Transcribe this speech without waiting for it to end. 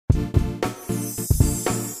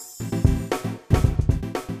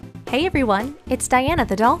Hey everyone, it's Diana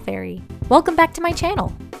TheDollFairy. Welcome back to my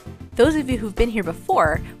channel. Those of you who've been here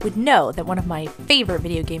before would know that one of my favorite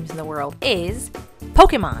video games in the world is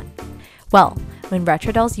Pokemon. Well, when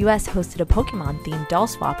RetrodollsUS hosted a Pokemon-themed doll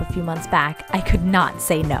swap a few months back, I could not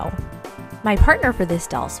say no. My partner for this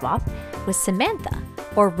doll swap was Samantha,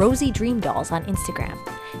 or Rosie Dream Dolls on Instagram.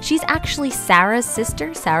 She's actually Sarah's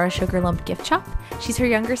sister, Sarah Sugarlump Gift Shop. She's her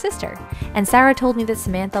younger sister. And Sarah told me that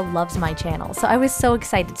Samantha loves my channel, so I was so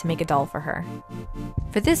excited to make a doll for her.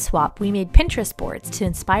 For this swap, we made Pinterest boards to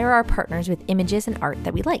inspire our partners with images and art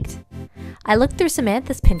that we liked. I looked through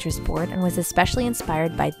Samantha's Pinterest board and was especially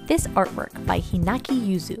inspired by this artwork by Hinaki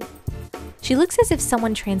Yuzu. She looks as if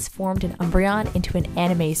someone transformed an Umbreon into an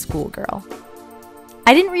anime schoolgirl.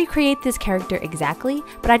 I didn't recreate this character exactly,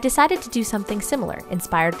 but I decided to do something similar,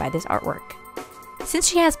 inspired by this artwork. Since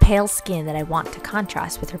she has pale skin that I want to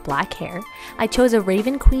contrast with her black hair, I chose a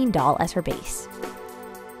Raven Queen doll as her base.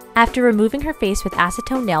 After removing her face with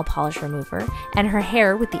acetone nail polish remover, and her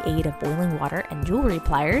hair with the aid of boiling water and jewelry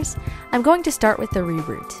pliers, I'm going to start with the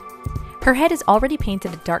reroot. Her head is already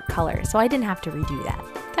painted a dark color, so I didn't have to redo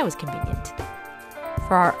that. That was convenient.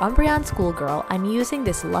 For our Umbreon Schoolgirl, I'm using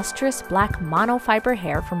this lustrous black monofiber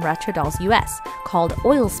hair from RetrodollsUS called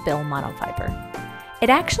Oil Spill Monofiber. It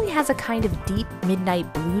actually has a kind of deep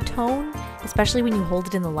midnight blue tone, especially when you hold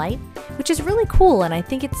it in the light, which is really cool, and I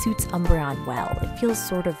think it suits Umbreon well. It feels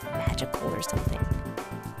sort of magical or something.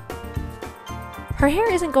 Her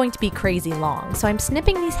hair isn't going to be crazy long, so I'm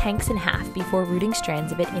snipping these hanks in half before rooting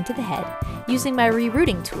strands of it into the head using my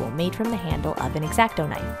re-rooting tool made from the handle of an X-Acto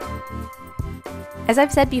knife. As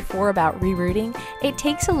I've said before about rerouting, it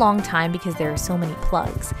takes a long time because there are so many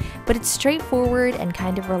plugs, but it's straightforward and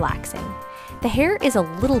kind of relaxing. The hair is a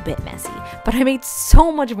little bit messy, but I made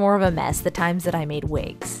so much more of a mess the times that I made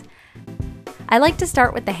wigs. I like to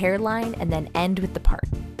start with the hairline and then end with the part.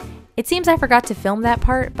 It seems I forgot to film that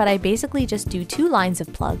part, but I basically just do 2 lines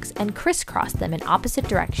of plugs and crisscross them in opposite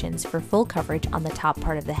directions for full coverage on the top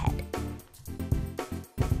part of the head.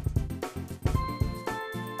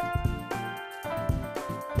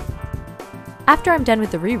 After I'm done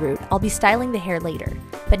with the reroot, I'll be styling the hair later,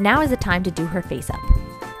 but now is the time to do her face up.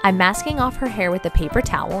 I'm masking off her hair with a paper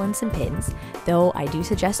towel and some pins, though I do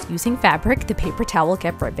suggest using fabric, the paper towel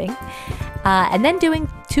kept ripping, and then doing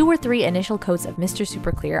 2 or 3 initial coats of Mr.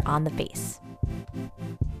 Super Clear on the face.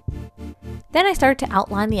 Then I start to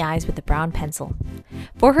outline the eyes with the brown pencil.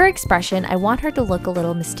 For her expression, I want her to look a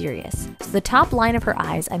little mysterious, so the top line of her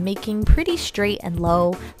eyes I'm making pretty straight and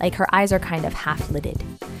low, like her eyes are kind of half-lidded.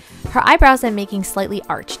 Her eyebrows I'm making slightly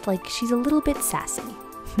arched, like she's a little bit sassy.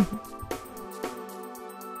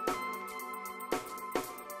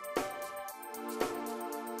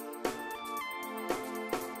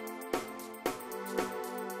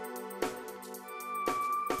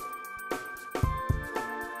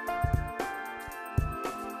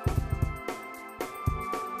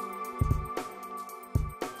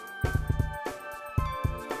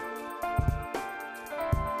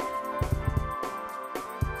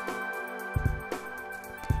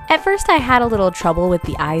 At first I had a little trouble with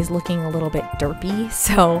the eyes looking a little bit derpy,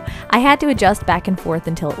 so I had to adjust back and forth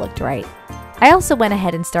until it looked right. I also went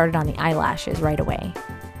ahead and started on the eyelashes right away.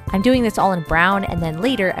 I'm doing this all in brown, and then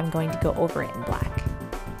later I'm going to go over it in black.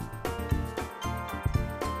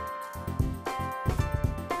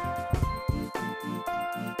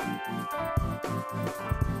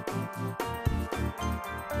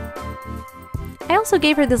 I also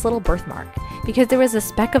gave her this little birthmark because there was a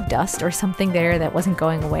speck of dust or something there that wasn't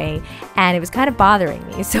going away, and it was kind of bothering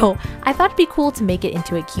me, so I thought it'd be cool to make it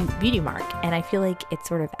into a cute beauty mark, and I feel like it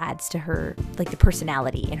sort of adds to her, like the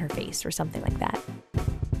personality in her face or something like that.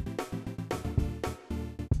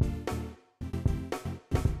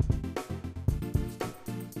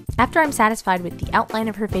 After I'm satisfied with the outline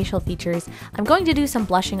of her facial features, I'm going to do some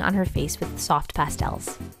blushing on her face with soft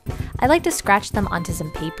pastels. I like to scratch them onto some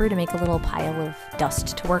paper to make a little pile of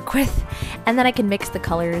dust to work with, and then I can mix the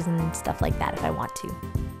colors and stuff like that if I want to.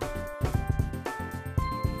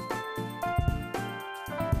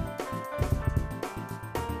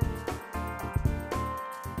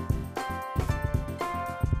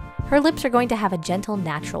 Her lips are going to have a gentle,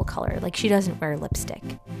 natural color, like she doesn't wear lipstick.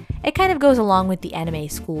 It kind of goes along with the anime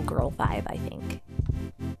schoolgirl vibe, I think.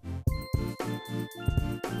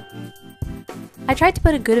 I tried to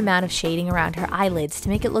put a good amount of shading around her eyelids to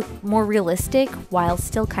make it look more realistic while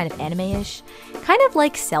still kind of anime-ish. Kind of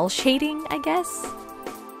like cell shading, I guess.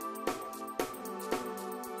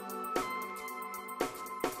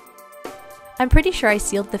 I'm pretty sure I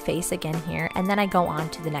sealed the face again here, and then I go on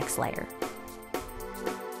to the next layer.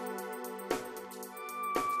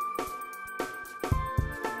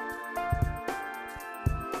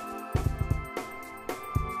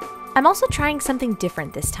 I'm also trying something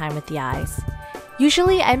different this time with the eyes.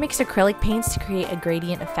 Usually I mix acrylic paints to create a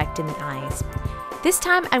gradient effect in the eyes. This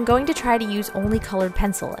time I'm going to try to use only colored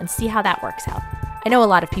pencil and see how that works out. I know a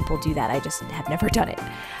lot of people do that, I just have never done it.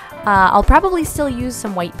 I'll probably still use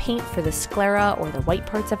some white paint for the sclera or the white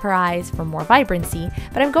parts of her eyes for more vibrancy,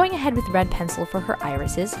 but I'm going ahead with red pencil for her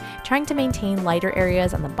irises, trying to maintain lighter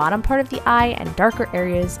areas on the bottom part of the eye and darker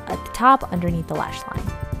areas at the top underneath the lash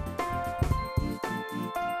line.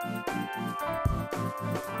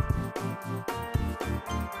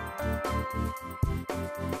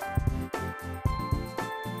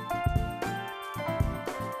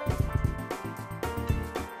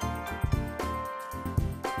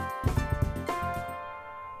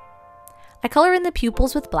 I color in the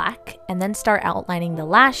pupils with black, and then start outlining the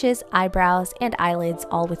lashes, eyebrows, and eyelids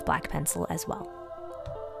all with black pencil as well.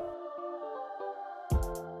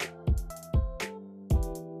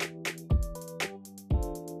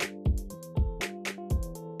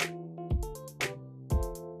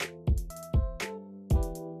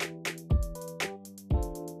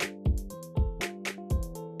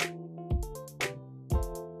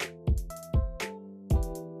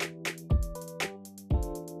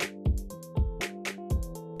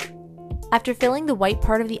 After filling the white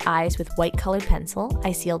part of the eyes with white colored pencil,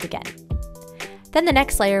 I sealed again. Then the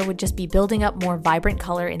next layer would just be building up more vibrant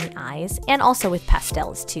color in the eyes, and also with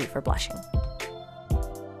pastels too for blushing.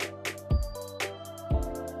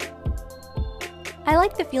 I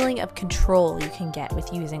like the feeling of control you can get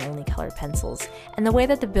with using only colored pencils, and the way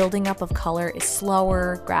that the building up of color is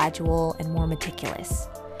slower, gradual, and more meticulous.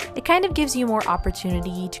 It kind of gives you more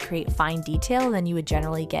opportunity to create fine detail than you would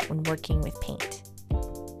generally get when working with paint.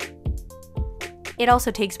 It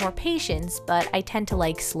also takes more patience, but I tend to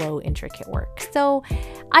like slow, intricate work. So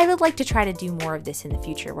I would like to try to do more of this in the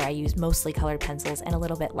future where I use mostly colored pencils and a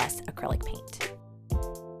little bit less acrylic paint.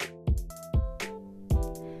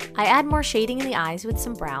 I add more shading in the eyes with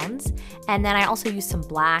some browns, and then I also use some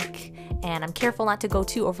black, and I'm careful not to go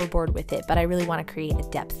too overboard with it, but I really want to create a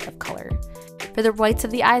depth of color. For the whites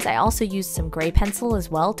of the eyes, I also use some gray pencil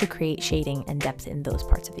as well to create shading and depth in those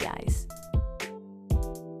parts of the eyes.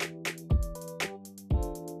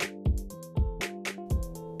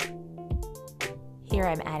 Here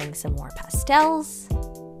I'm adding some more pastels.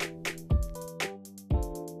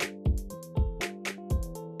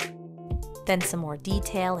 Then some more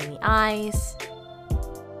detail in the eyes.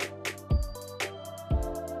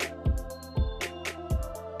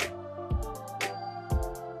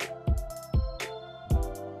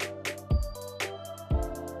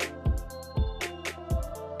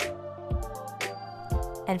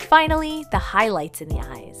 And finally, the highlights in the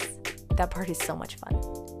eyes. That part is so much fun.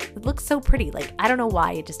 It looks so pretty, like I don't know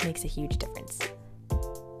why, it just makes a huge difference.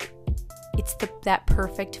 It's that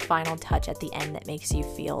perfect final touch at the end that makes you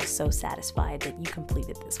feel so satisfied that you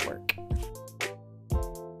completed this work.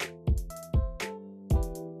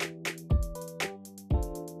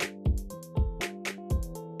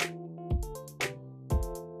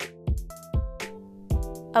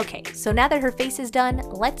 Okay, so now that her face is done,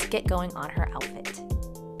 let's get going on her outfit.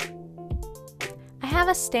 I have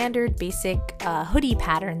a standard basic hoodie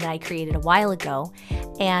pattern that I created a while ago,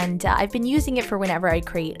 and I've been using it for whenever I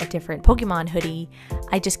create a different Pokemon hoodie.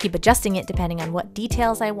 I just keep adjusting it depending on what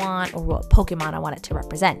details I want or what Pokemon I want it to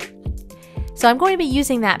represent. So I'm going to be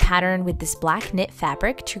using that pattern with this black knit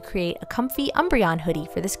fabric to create a comfy Umbreon hoodie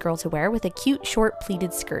for this girl to wear with a cute short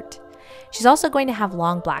pleated skirt. She's also going to have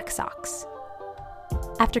long black socks.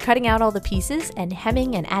 After cutting out all the pieces and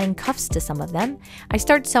hemming and adding cuffs to some of them, I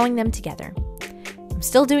start sewing them together. I'm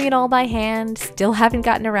still doing it all by hand, still haven't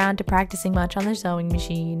gotten around to practicing much on the sewing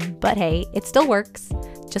machine, but hey, it still works,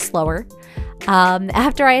 just slower.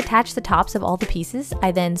 After I attach the tops of all the pieces,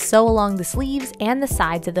 I then sew along the sleeves and the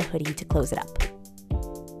sides of the hoodie to close it up.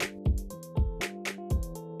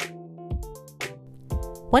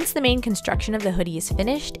 Once the main construction of the hoodie is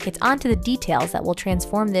finished, it's on to the details that will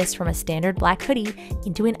transform this from a standard black hoodie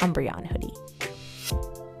into an Umbreon hoodie.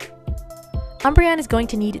 Umbreon is going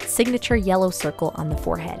to need its signature yellow circle on the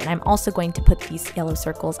forehead, and I'm also going to put these yellow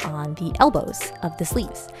circles on the elbows of the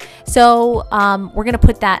sleeves. So we're going to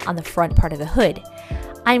put that on the front part of the hood.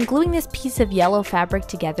 I'm gluing this piece of yellow fabric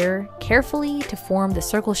together carefully to form the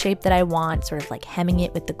circle shape that I want, sort of like hemming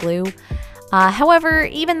it with the glue. However,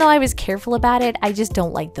 even though I was careful about it, I just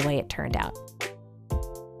don't like the way it turned out.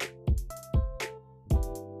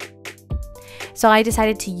 So I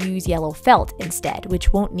decided to use yellow felt instead,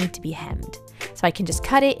 which won't need to be hemmed. So I can just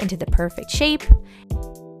cut it into the perfect shape.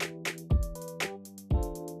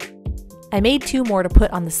 I made 2 more to put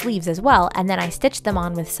on the sleeves as well, and then I stitched them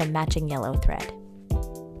on with some matching yellow thread.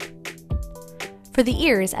 For the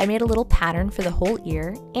ears, I made a little pattern for the whole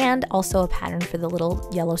ear and also a pattern for the little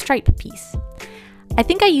yellow stripe piece. I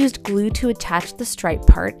think I used glue to attach the stripe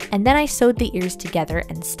part, and then I sewed the ears together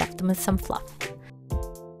and stuffed them with some fluff.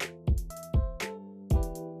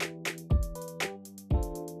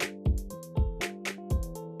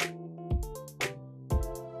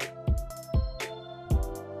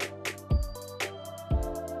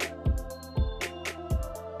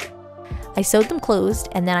 I sewed them closed,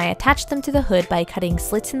 and then I attached them to the hood by cutting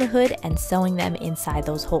slits in the hood and sewing them inside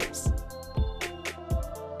those holes.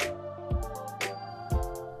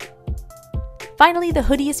 Finally, the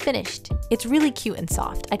hoodie is finished. It's really cute and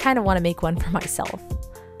soft. I kind of want to make one for myself.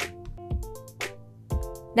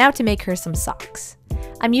 Now to make her some socks.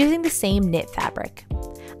 I'm using the same knit fabric.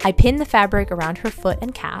 I pin the fabric around her foot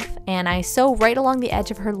and calf, and I sew right along the edge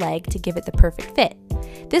of her leg to give it the perfect fit.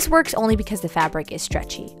 This works only because the fabric is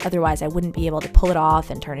stretchy, otherwise I wouldn't be able to pull it off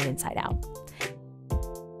and turn it inside out.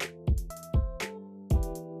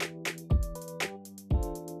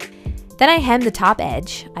 Then I hem the top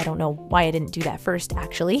edge. I don't know why I didn't do that first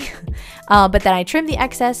actually, but then I trim the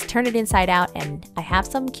excess, turn it inside out, and I have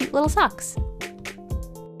some cute little socks.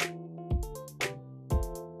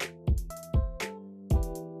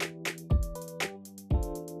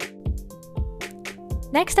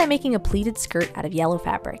 Next, I'm making a pleated skirt out of yellow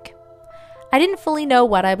fabric. I didn't fully know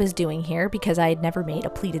what I was doing here because I had never made a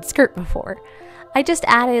pleated skirt before. I just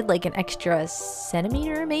added like an extra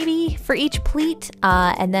centimeter maybe for each pleat,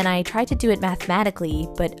 and then I tried to do it mathematically,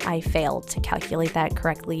 but I failed to calculate that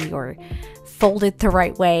correctly or fold it the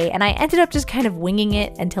right way, and I ended up just kind of winging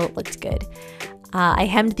it until it looked good. I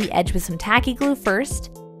hemmed the edge with some tacky glue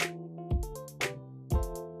first.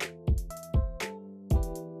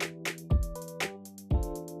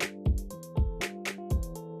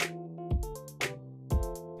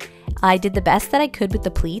 I did the best that I could with the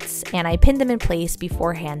pleats, and I pinned them in place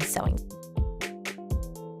before hand sewing.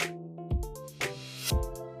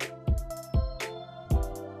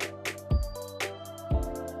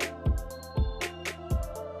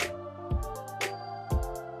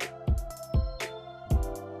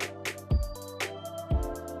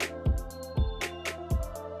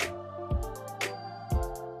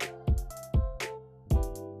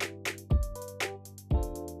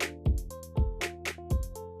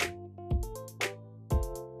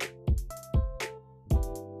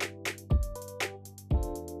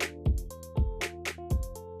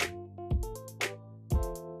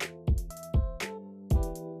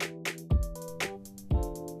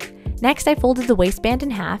 Next, I folded the waistband in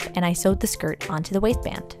half and I sewed the skirt onto the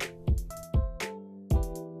waistband.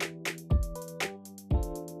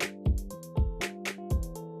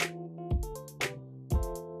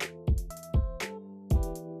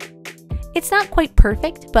 It's not quite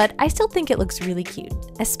perfect, but I still think it looks really cute,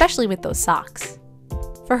 especially with those socks.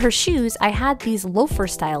 For her shoes, I had these loafer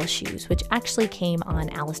style shoes, which actually came on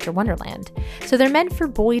Alistair Wonderland. So they're meant for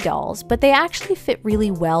boy dolls, but they actually fit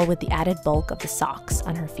really well with the added bulk of the socks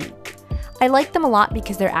on her feet. I like them a lot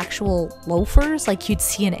because they're actual loafers like you'd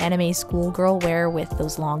see an anime schoolgirl wear with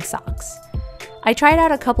those long socks. I tried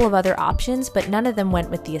out a couple of other options, but none of them went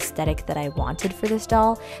with the aesthetic that I wanted for this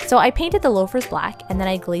doll, so I painted the loafers black and then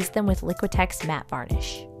I glazed them with Liquitex matte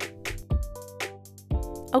varnish.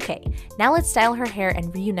 Okay, now let's style her hair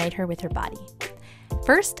and reunite her with her body.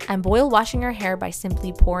 First, I'm boil washing her hair by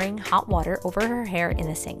simply pouring hot water over her hair in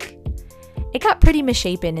the sink. It got pretty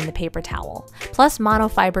misshapen in the paper towel, plus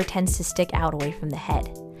monofiber tends to stick out away from the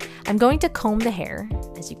head. I'm going to comb the hair,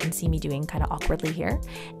 as you can see me doing kind of awkwardly here,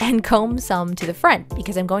 and comb some to the front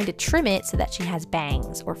because I'm going to trim it so that she has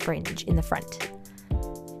bangs or fringe in the front.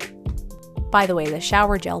 By the way, the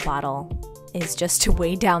shower gel bottle is just to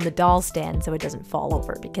weigh down the doll stand so it doesn't fall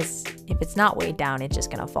over, because if it's not weighed down, it's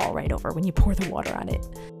just gonna fall right over when you pour the water on it.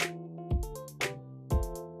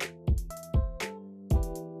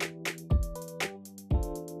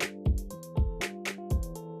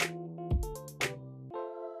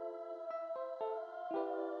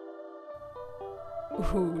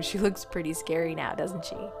 Ooh, she looks pretty scary now, doesn't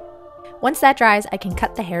she? Once that dries, I can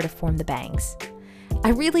cut the hair to form the bangs. I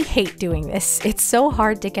really hate doing this. It's so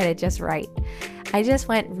hard to get it just right. I just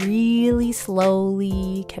went really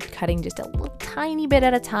slowly, kept cutting just a little tiny bit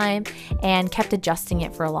at a time, and kept adjusting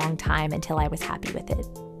it for a long time until I was happy with it.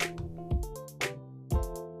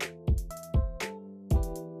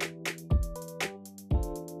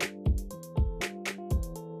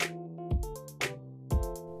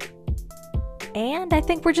 And I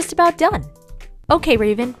think we're just about done. Okay,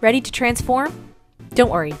 Raven, ready to transform? Don't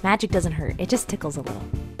worry, magic doesn't hurt, it just tickles a little.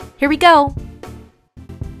 Here we go!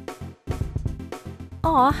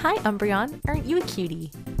 Aw, hi Umbreon, aren't you a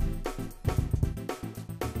cutie?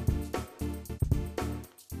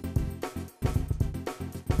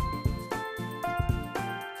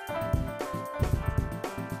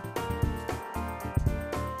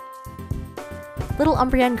 Little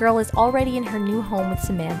Umbreon girl is already in her new home with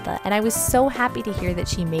Samantha, and I was so happy to hear that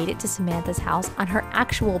she made it to Samantha's house on her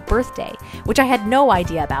actual birthday, which I had no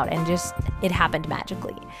idea about, and it happened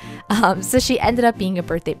magically. So she ended up being a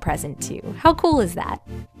birthday present too. How cool is that?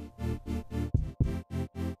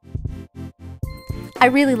 I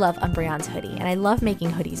really love Umbreon's hoodie, and I love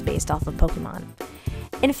making hoodies based off of Pokemon.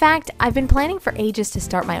 In fact, I've been planning for ages to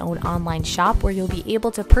start my own online shop where you'll be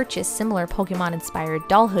able to purchase similar Pokemon-inspired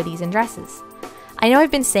doll hoodies and dresses. I know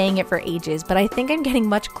I've been saying it for ages, but I think I'm getting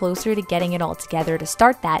much closer to getting it all together to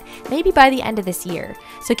start that, maybe by the end of this year.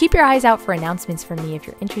 So keep your eyes out for announcements from me if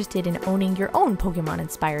you're interested in owning your own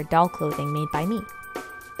Pokemon-inspired doll clothing made by me.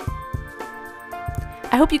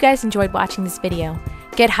 I hope you guys enjoyed watching this video.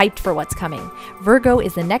 Get hyped for what's coming. Virgo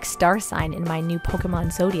is the next star sign in my new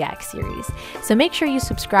Pokemon Zodiac series, so make sure you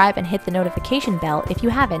subscribe and hit the notification bell if you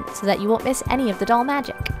haven't so that you won't miss any of the doll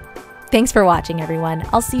magic. Thanks for watching, everyone.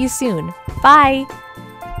 I'll see you soon. Bye!